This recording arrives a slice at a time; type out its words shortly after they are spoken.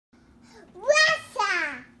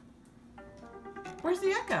Where's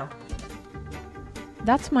the echo?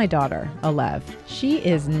 That's my daughter, Alev. She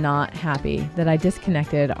is not happy that I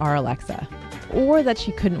disconnected our Alexa, or that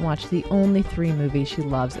she couldn't watch the only 3 movies she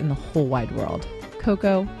loves in the whole wide world: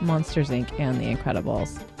 Coco, Monsters, Inc., and The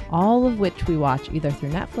Incredibles, all of which we watch either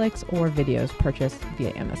through Netflix or videos purchased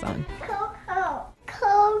via Amazon.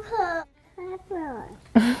 Coco.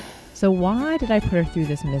 So why did I put her through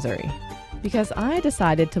this misery? Because I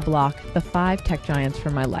decided to block the 5 tech giants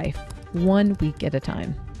from my life, 1 week at a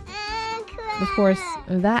time. Of course,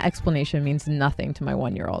 that explanation means nothing to my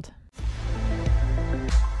 1-year-old.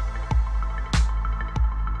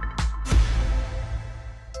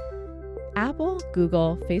 Apple,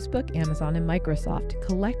 Google, Facebook, Amazon, and Microsoft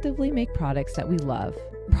collectively make products that we love,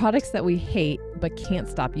 products that we hate but can't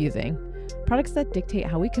stop using, products that dictate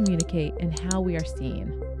how we communicate and how we are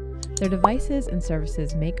seen. Their devices and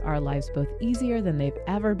services make our lives both easier than they've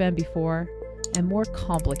ever been before and more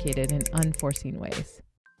complicated in unforeseen ways.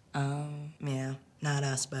 Yeah, not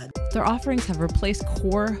us, bud. Their offerings have replaced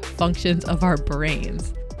core functions of our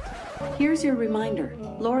brains. Here's your reminder.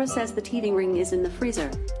 Laura says the teething ring is in the freezer.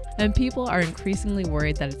 And people are increasingly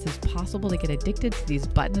worried that it's as possible to get addicted to these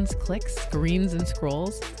buttons, clicks, screens, and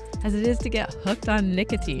scrolls as it is to get hooked on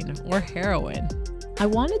nicotine or heroin. I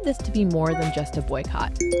wanted this to be more than just a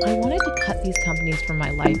boycott. I wanted to cut these companies from my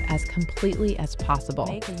life as completely as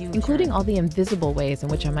possible, including all the invisible ways in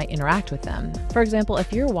which I might interact with them. For example,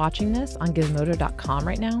 if you're watching this on Gizmodo.com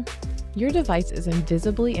right now, your device is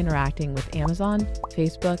invisibly interacting with Amazon,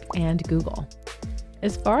 Facebook, and Google.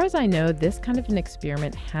 As far as I know, this kind of an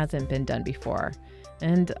experiment hasn't been done before,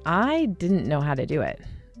 and I didn't know how to do it.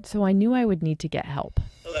 So I knew I would need to get help.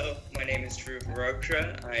 Hello, my name is Drew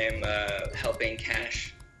Verokra. I am helping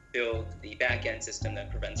Cash build the back-end system that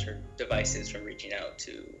prevents her devices from reaching out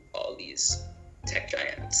to all these tech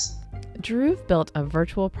giants. Drew built a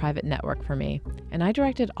virtual private network for me, and I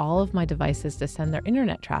directed all of my devices to send their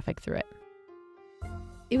internet traffic through it.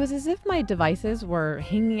 It was as if my devices were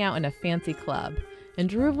hanging out in a fancy club, and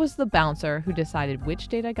Drew was the bouncer who decided which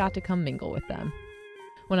data got to come mingle with them.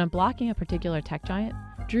 When I'm blocking a particular tech giant,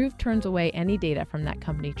 Drew turns away any data from that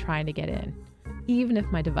company trying to get in, even if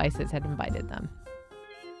my devices had invited them.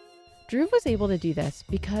 Drew was able to do this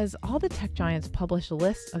because all the tech giants publish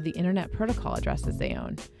lists of the internet protocol addresses they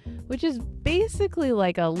own, which is basically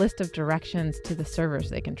like a list of directions to the servers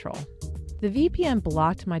they control. The VPN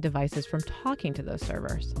blocked my devices from talking to those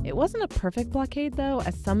servers. It wasn't a perfect blockade though,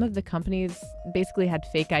 as some of the companies basically had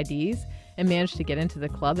fake IDs and managed to get into the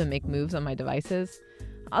club and make moves on my devices.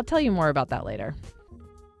 I'll tell you more about that later.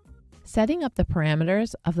 Setting up the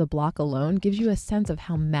parameters of the block alone gives you a sense of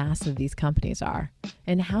how massive these companies are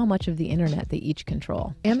and how much of the internet they each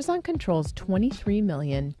control. Amazon controls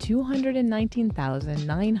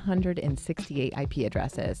 23,219,968 IP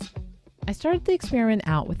addresses. I started the experiment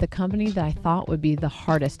out with the company that I thought would be the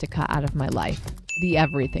hardest to cut out of my life, the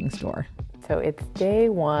Everything Store. So it's day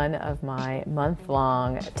 1 of my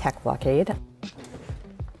month-long tech blockade.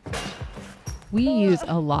 We use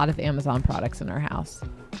a lot of Amazon products in our house.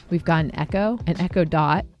 We've got an Echo, an Echo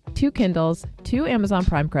Dot, 2 Kindles, 2 Amazon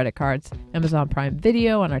Prime credit cards, Amazon Prime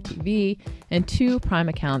Video on our TV, and 2 Prime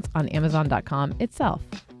accounts on Amazon.com itself.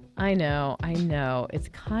 I know, it's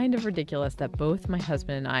kind of ridiculous that both my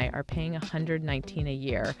husband and I are paying $119 a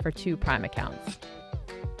year for 2 Prime accounts.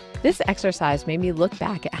 This exercise made me look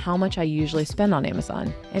back at how much I usually spend on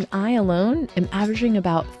Amazon, and I alone am averaging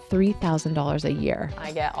about $3,000 a year.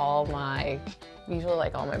 I get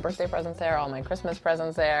usually all my birthday presents there, all my Christmas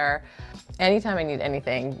presents there. Anytime I need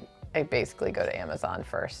anything, I basically go to Amazon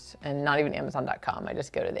first, and not even Amazon.com. I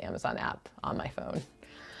just go to the Amazon app on my phone.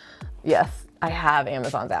 Yes, I have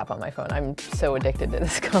Amazon's app on my phone. I'm so addicted to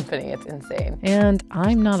this company, it's insane. And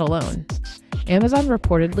I'm not alone. Amazon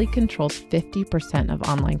reportedly controls 50% of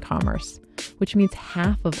online commerce, which means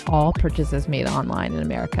half of all purchases made online in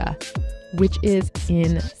America, which is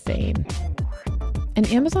insane. And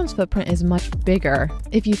Amazon's footprint is much bigger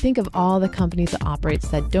if you think of all the companies it operates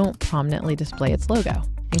that don't prominently display its logo,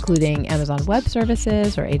 including Amazon Web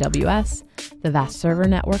Services or AWS, the vast server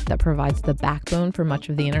network that provides the backbone for much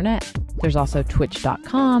of the internet. There's also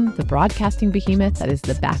Twitch.com, the broadcasting behemoth that is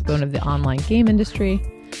the backbone of the online game industry.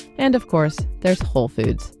 And of course, there's Whole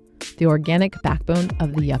Foods, the organic backbone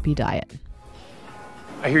of the yuppie diet.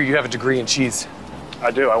 I hear you have a degree in cheese.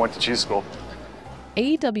 I do. I went to cheese school.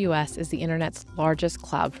 AWS is the internet's largest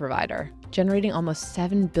cloud provider, generating almost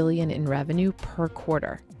 $7 billion in revenue per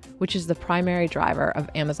quarter, which is the primary driver of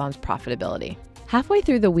Amazon's profitability. Halfway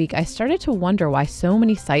through the week, I started to wonder why so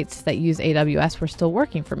many sites that use AWS were still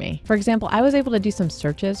working for me. For example, I was able to do some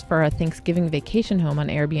searches for a Thanksgiving vacation home on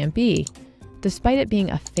Airbnb, despite it being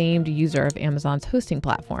a famed user of Amazon's hosting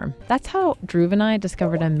platform. That's how Dhruv and I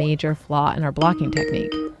discovered a major flaw in our blocking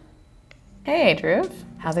technique. Hey, Dhruv.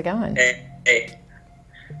 How's it going? Hey.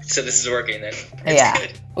 So this is working then? Yeah.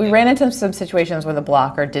 Good. We ran into some situations where the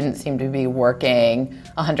blocker didn't seem to be working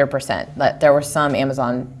 100%. That there were some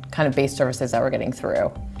Amazon kind of based services that were getting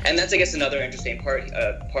through. And that's, I guess, another interesting part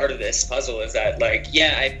of this puzzle is that, like,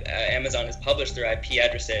 Amazon is published their IP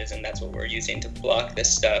addresses, and that's what we're using to block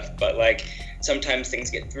this stuff. But, like, sometimes things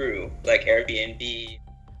get through, like Airbnb.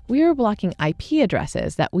 We were blocking IP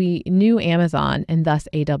addresses that we knew Amazon and thus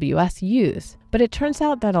AWS use. But it turns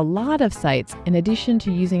out that a lot of sites, in addition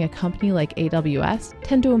to using a company like AWS,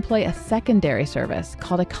 tend to employ a secondary service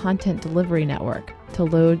called a content delivery network to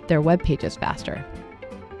load their web pages faster.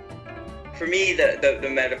 For me,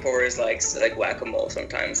 the metaphor is like whack-a-mole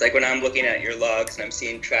sometimes. Like when I'm looking at your logs and I'm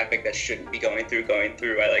seeing traffic that shouldn't be going through,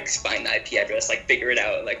 I like find the IP address, like figure it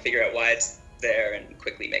out, like figure out why it's there and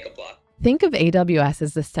quickly make a block. Think of AWS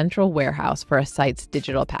as the central warehouse for a site's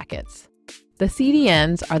digital packets. The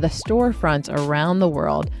CDNs are the storefronts around the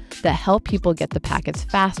world that help people get the packets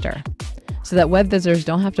faster, so that web visitors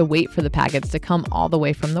don't have to wait for the packets to come all the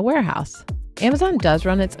way from the warehouse. Amazon does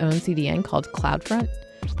run its own CDN called CloudFront,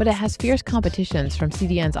 but it has fierce competitions from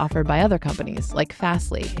CDNs offered by other companies like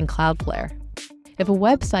Fastly and Cloudflare. If a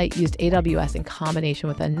website used AWS in combination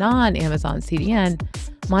with a non-Amazon CDN,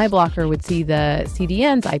 my blocker would see the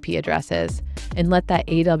CDN's IP addresses and let that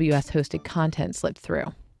AWS-hosted content slip through.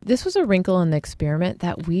 This was a wrinkle in the experiment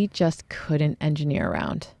that we just couldn't engineer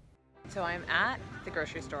around. So I'm at the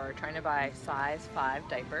grocery store trying to buy size 5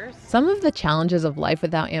 diapers. Some of the challenges of life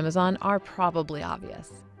without Amazon are probably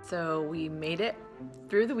obvious. So we made it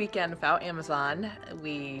through the weekend without Amazon.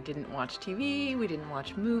 We didn't watch TV, we didn't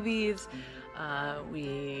watch movies.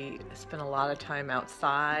 We spent a lot of time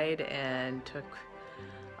outside and took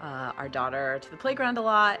our daughter to the playground a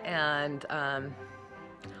lot, and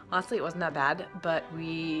honestly it wasn't that bad, but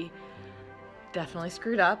we definitely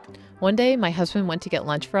screwed up. One day my husband went to get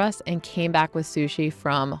lunch for us and came back with sushi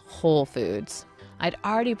from Whole Foods. I'd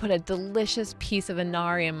already put a delicious piece of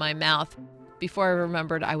inari in my mouth before I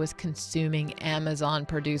remembered I was consuming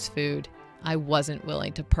Amazon-produced food. I wasn't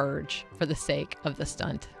willing to purge for the sake of the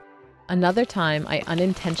stunt. Another time I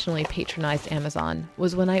unintentionally patronized Amazon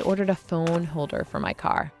was when I ordered a phone holder for my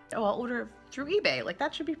car. Oh, I'll order through eBay. Like,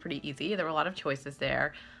 that should be pretty easy. There were a lot of choices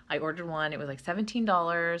there. I ordered one. It was like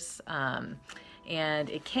 $17, and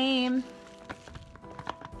it came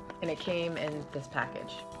in this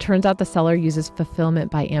package. Turns out the seller uses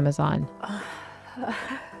fulfillment by Amazon.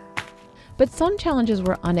 But some challenges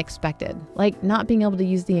were unexpected, like not being able to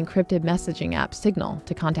use the encrypted messaging app Signal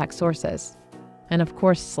to contact sources. And of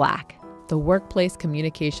course, Slack, the workplace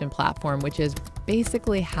communication platform, which is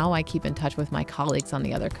basically how I keep in touch with my colleagues on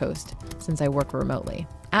the other coast since I work remotely.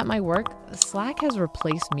 At my work, Slack has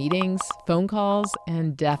replaced meetings, phone calls,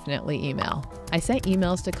 and definitely email. I sent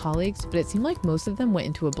emails to colleagues, but it seemed like most of them went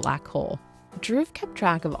into a black hole. Dhruv kept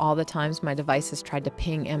track of all the times my devices tried to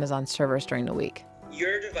ping Amazon servers during the week.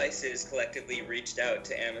 Your devices collectively reached out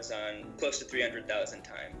to Amazon close to 300,000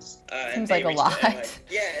 times. Seems like a lot.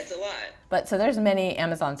 Yeah, it's a lot. But so there's many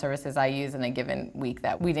Amazon services I use in a given week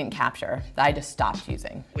that we didn't capture, that I just stopped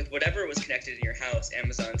using. With whatever was connected in your house,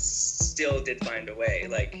 Amazon still did find a way.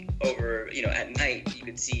 Like over, at night, you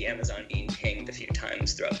could see Amazon being pinged a few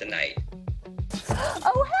times throughout the night.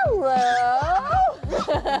 Oh, hello!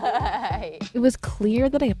 It was clear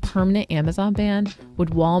that a permanent Amazon ban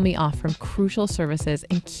would wall me off from crucial services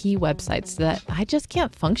and key websites that I just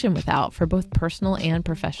can't function without for both personal and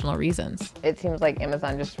professional reasons. It seems like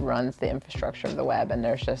Amazon just runs the infrastructure of the web, and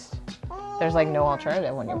there's like no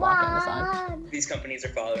alternative when you block Amazon. These companies are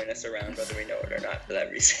following us around whether we know it or not for that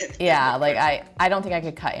reason. Yeah, like I don't think I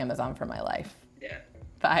could cut Amazon from my life. Yeah.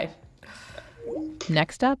 Bye.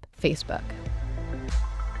 Next up, Facebook.